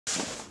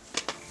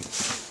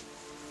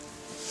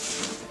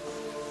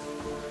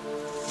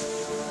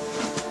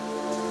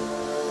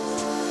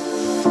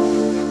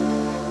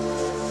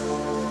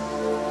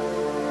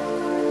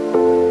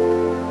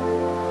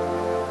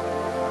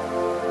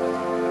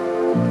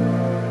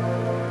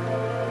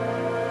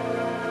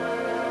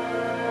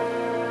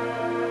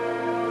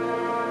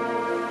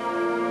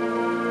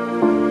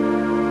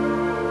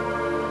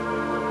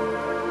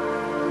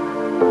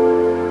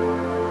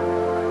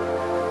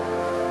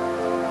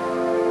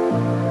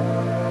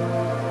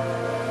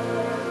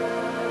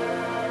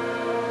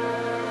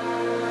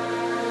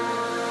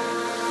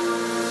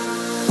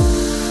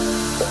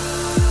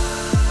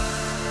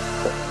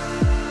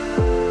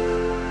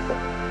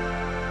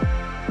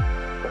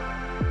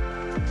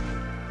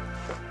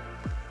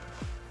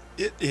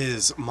It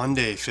is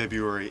Monday,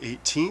 February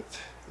 18th.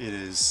 It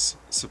is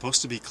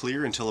supposed to be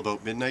clear until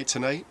about midnight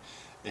tonight.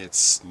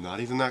 It's not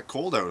even that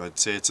cold out. I'd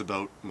say it's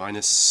about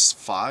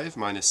 -5,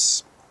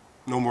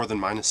 no more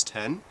than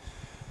 -10.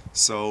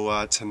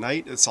 So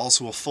tonight it's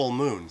also a full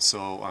moon,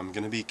 so I'm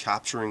going to be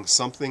capturing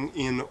something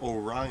in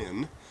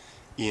Orion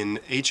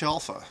in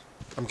H-alpha.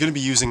 I'm going to be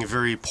using a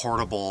very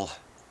portable,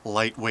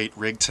 lightweight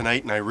rig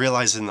tonight, and I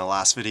realized in the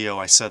last video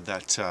I said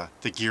that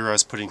the gear I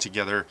was putting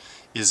together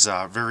is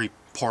very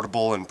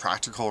portable and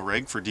practical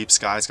rig for deep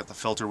sky. It's got the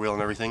filter wheel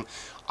and everything.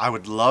 I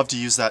would love to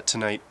use that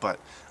tonight, but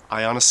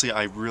I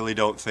really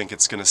don't think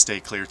it's going to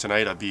stay clear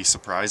tonight. I'd be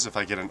surprised if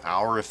I get an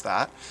hour, if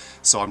that.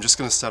 So I'm just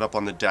going to set up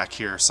on the deck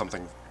here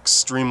something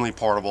extremely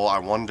portable I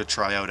wanted to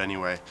try out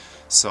anyway.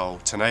 So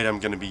tonight I'm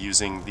going to be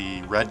using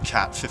the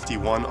RedCat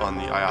 51 on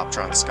the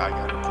Ioptron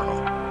Skyguider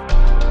Pro.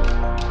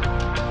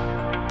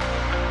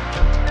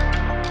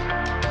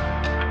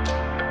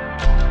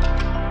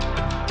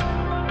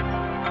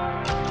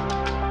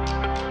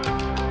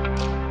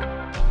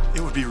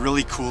 It would be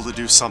really cool to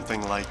do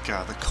something like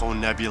the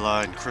Cone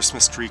Nebula and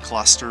Christmas tree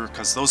cluster,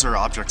 because those are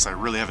objects I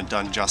really haven't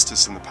done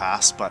justice in the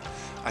past, but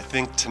I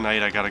think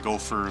tonight I gotta go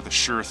for the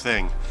sure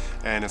thing.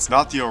 And it's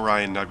not the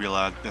Orion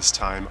Nebula this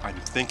time. I'm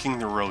thinking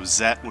the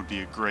Rosette would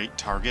be a great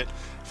target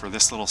for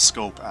this little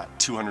scope at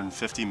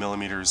 250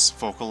 millimeters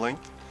focal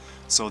length.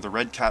 So the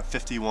RedCat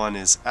 51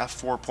 is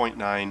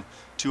f4.9,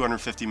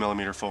 250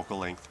 millimeter focal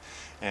length.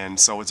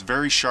 And so it's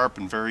very sharp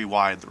and very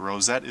wide. The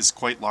Rosette is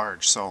quite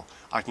large, so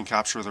I can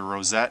capture the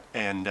Rosette,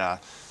 and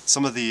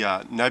some of the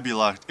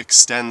nebula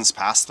extends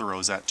past the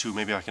Rosette too.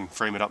 Maybe I can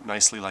frame it up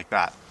nicely like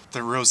that.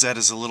 The Rosette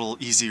is a little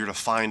easier to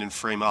find and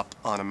frame up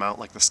on a mount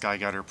like the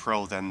Skyguider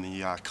Pro than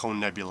the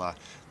Cone Nebula.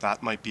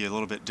 That might be a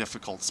little bit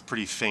difficult. It's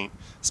pretty faint,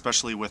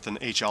 especially with an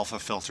H-alpha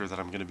filter that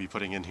I'm going to be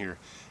putting in here.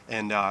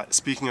 And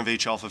speaking of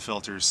H-alpha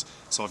filters,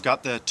 so I've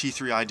got the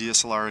T3i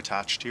DSLR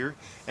attached here,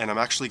 and I'm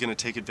actually going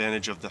to take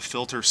advantage of the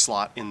filter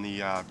slot in the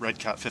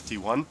RedCat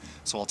 51.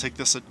 So I'll take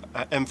this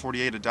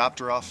M48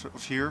 adapter off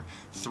of here,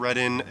 thread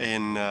in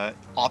an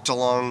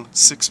Optilong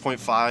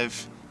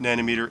 6.5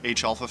 nanometer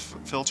H-alpha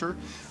filter,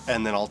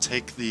 and then I'll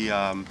take the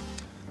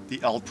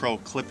L Pro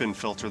clip-in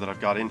filter that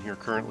I've got in here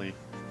currently.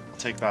 I'll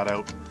take that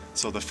out,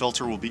 so the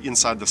filter will be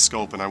inside the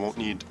scope and I won't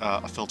need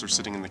a filter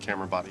sitting in the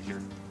camera body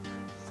here.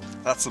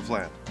 That's the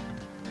plan.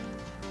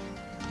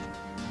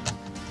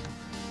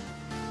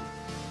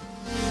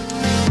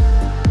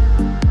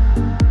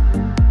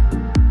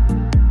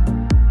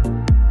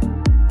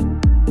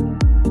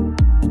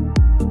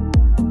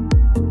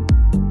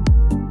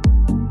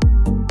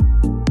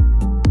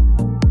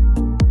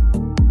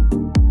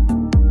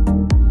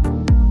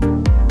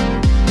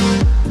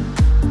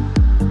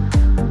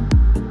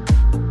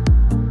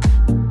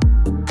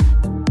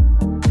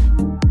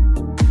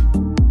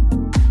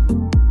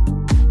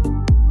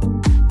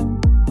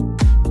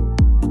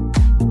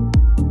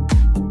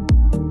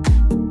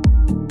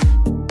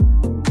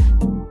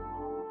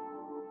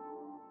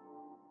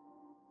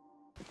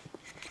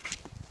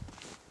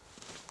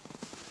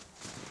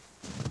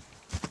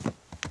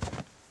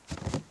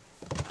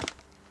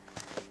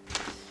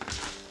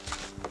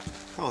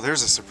 Oh,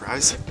 there's a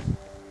surprise.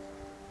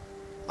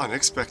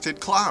 Unexpected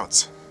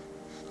clouds.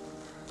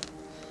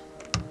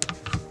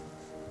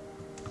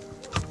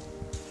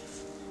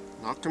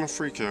 Not gonna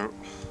freak out.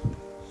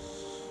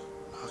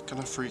 Not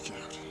gonna freak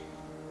out.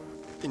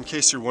 In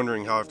case you're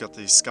wondering how I've got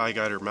the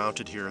Skyguider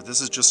mounted here,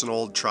 this is just an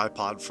old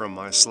tripod from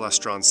my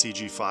Celestron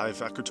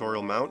CG5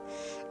 equatorial mount.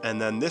 And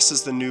then this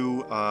is the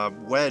new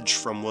wedge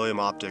from William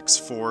Optics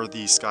for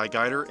the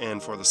Skyguider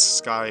and for the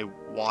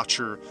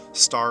Skywatcher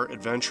Star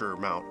Adventure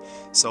mount.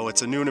 So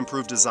it's a new and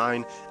improved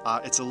design.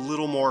 It's a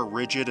little more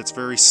rigid, it's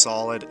very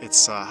solid, it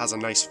has a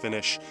nice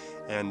finish,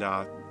 and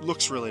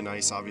looks really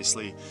nice.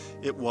 Obviously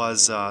it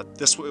was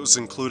this was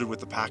included with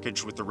the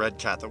package with the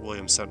RedCat that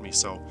William sent me,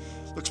 so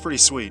looks pretty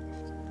sweet.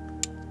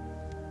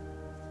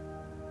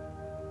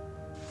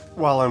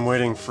 While I'm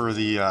waiting for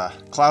the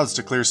clouds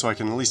to clear so I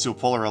can at least do a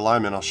polar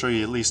alignment, I'll show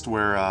you at least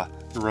where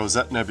the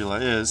Rosette Nebula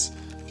is.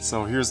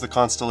 So here's the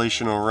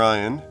constellation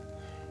Orion,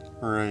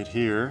 right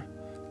here,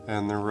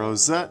 and the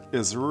Rosette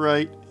is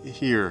right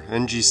here,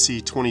 NGC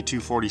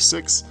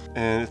 2246,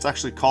 and it's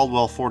actually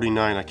Caldwell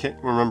 49. I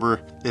can't remember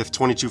if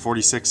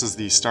 2246 is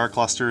the star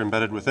cluster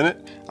embedded within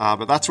it,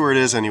 but that's where it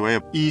is anyway.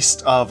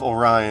 East of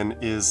Orion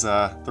is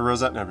the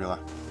Rosette Nebula.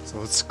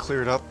 So it's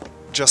cleared up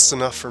just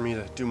enough for me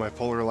to do my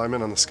polar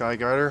alignment on the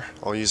Skyguider.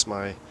 I'll use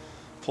my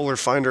Polar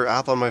Finder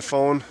app on my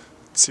phone,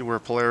 see where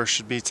Polaris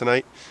should be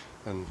tonight,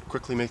 and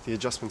quickly make the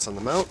adjustments on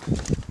the mount.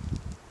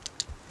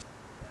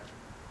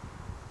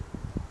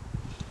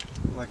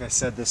 Like I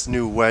said, this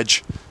new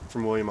wedge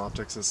from William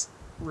Optics is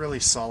really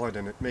solid,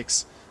 and it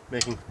makes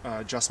making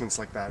adjustments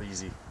like that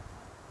easy.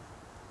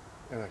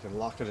 And I can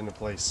lock it into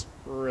place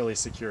really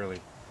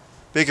securely.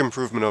 Big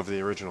improvement over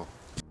the original.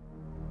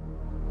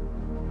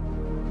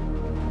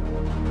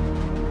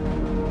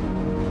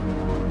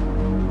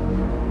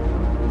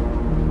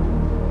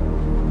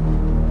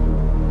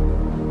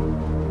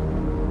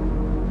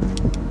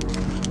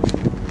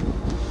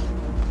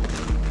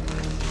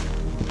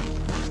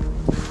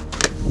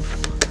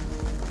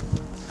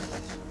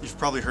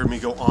 probably heard me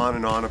go on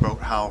and on about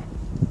how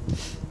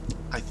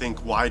I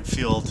think wide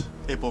field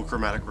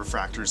apochromatic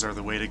refractors are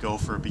the way to go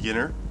for a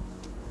beginner.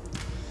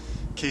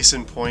 Case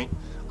in point,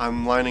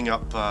 I'm lining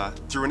up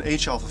through an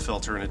H-alpha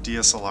filter in a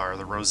DSLR,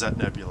 the Rosette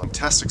Nebula,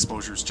 test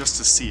exposures just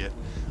to see it.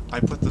 I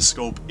put the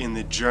scope in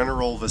the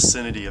general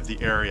vicinity of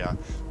the area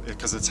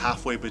because it's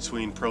halfway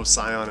between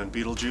Procyon and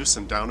Betelgeuse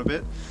and down a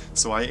bit.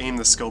 So I aim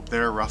the scope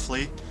there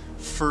roughly.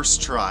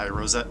 First try,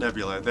 Rosette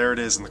Nebula, there it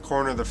is in the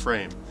corner of the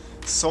frame.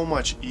 So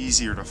much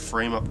easier to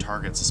frame up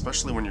targets,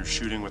 especially when you're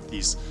shooting with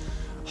these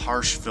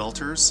harsh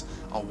filters.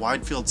 A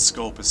wide field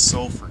scope is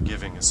so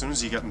forgiving. As soon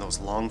as you get in those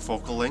long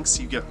focal lengths,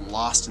 you get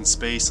lost in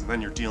space and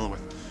then you're dealing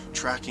with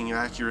tracking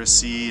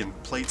accuracy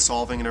and plate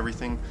solving and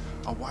everything.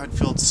 A wide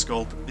field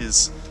scope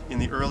is, in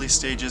the early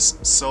stages,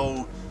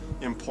 so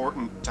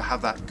important to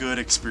have that good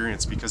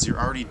experience because you're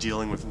already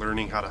dealing with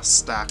learning how to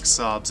stack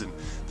subs and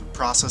the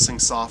processing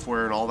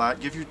software and all that.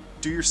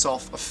 Do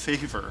yourself a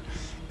favor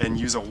and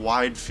use a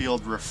wide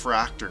field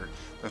refractor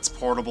that's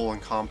portable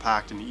and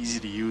compact and easy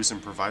to use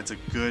and provides a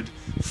good,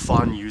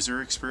 fun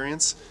user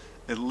experience,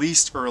 at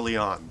least early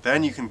on.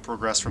 Then you can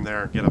progress from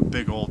there and get a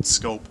big old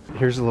scope.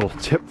 Here's a little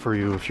tip for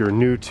you if you're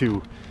new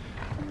to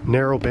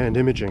narrow band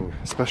imaging,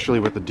 especially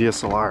with the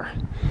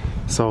DSLR.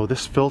 So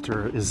this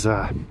filter is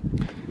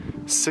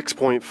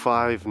 6.5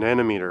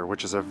 nanometer,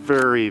 which is a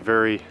very,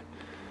 very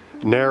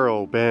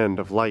narrow band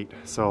of light.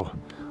 So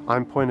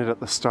I'm pointed at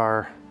the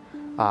star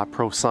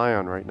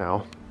Procyon right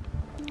now,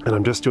 and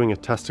I'm just doing a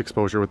test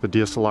exposure with the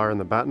DSLR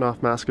and the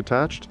Bahtinov mask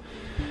attached,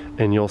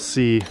 and you'll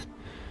see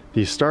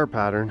the star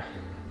pattern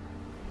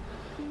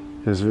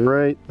is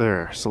right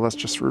there. So let's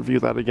just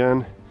review that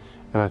again,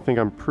 and I think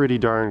I'm pretty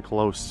darn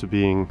close to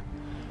being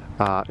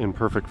in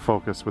perfect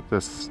focus with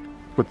this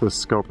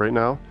scope right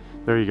now.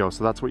 There you go.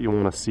 So that's what you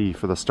want to see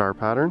for the star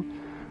pattern.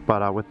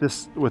 But with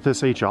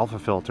this H-alpha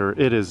filter,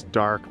 it is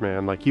dark,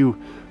 man. Like you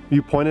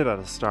point it at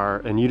a star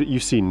and you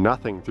see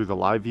nothing through the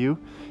live view.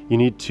 You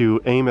need to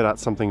aim it at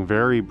something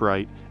very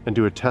bright and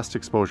do a test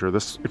exposure.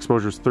 This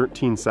exposure is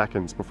 13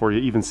 seconds before you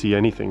even see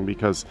anything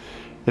because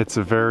it's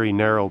a very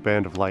narrow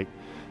band of light.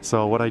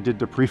 So what I did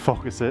to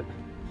pre-focus it,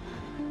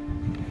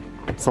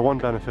 it's the one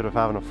benefit of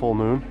having a full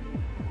moon.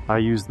 I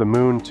used the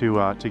moon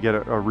to get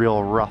a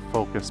real rough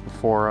focus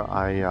before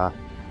I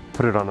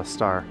put it on a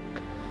star,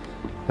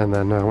 and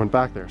then I went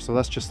back there. So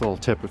that's just a little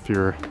tip if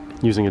you're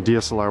using a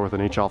DSLR with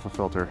an H-alpha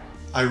filter.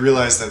 I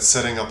realize that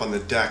setting up on the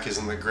deck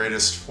isn't the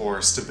greatest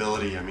for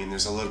stability. I mean,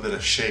 there's a little bit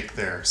of shake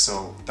there,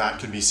 so that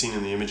can be seen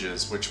in the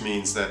images, which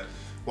means that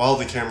while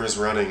the camera's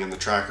running and the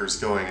tracker's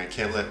going, I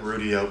can't let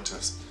Rudy out to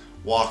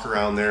walk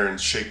around there and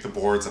shake the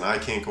boards, and I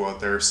can't go out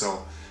there.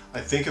 So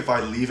I think if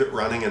I leave it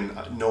running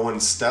and no one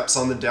steps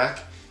on the deck,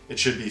 it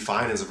should be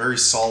fine. It's a very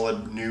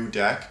solid new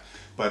deck,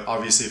 but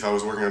obviously if I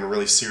was working on a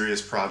really serious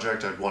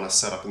project, I'd want to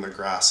set up in the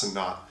grass and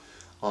not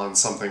on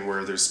something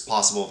where there's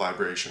possible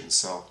vibrations.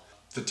 So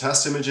the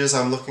test images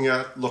I'm looking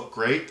at look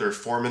great. They're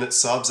 4-minute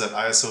subs at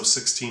ISO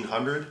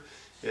 1600.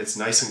 It's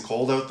nice and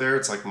cold out there.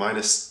 It's like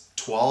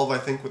 -12, I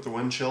think, with the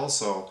wind chill.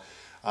 So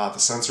the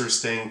sensor is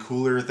staying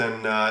cooler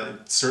than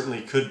it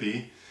certainly could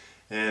be.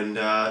 And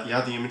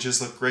yeah, the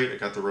images look great. I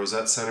got the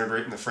rosette centered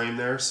right in the frame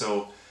there.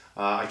 So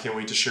I can't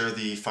wait to share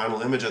the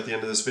final image at the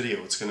end of this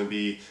video. It's going to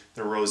be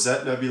the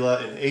Rosette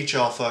Nebula in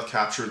H-alpha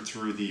captured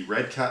through the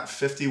RedCat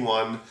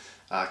 51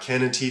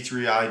 Canon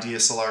T3i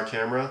DSLR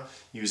camera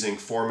using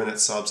 4-minute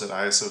subs at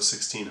ISO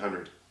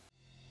 1600.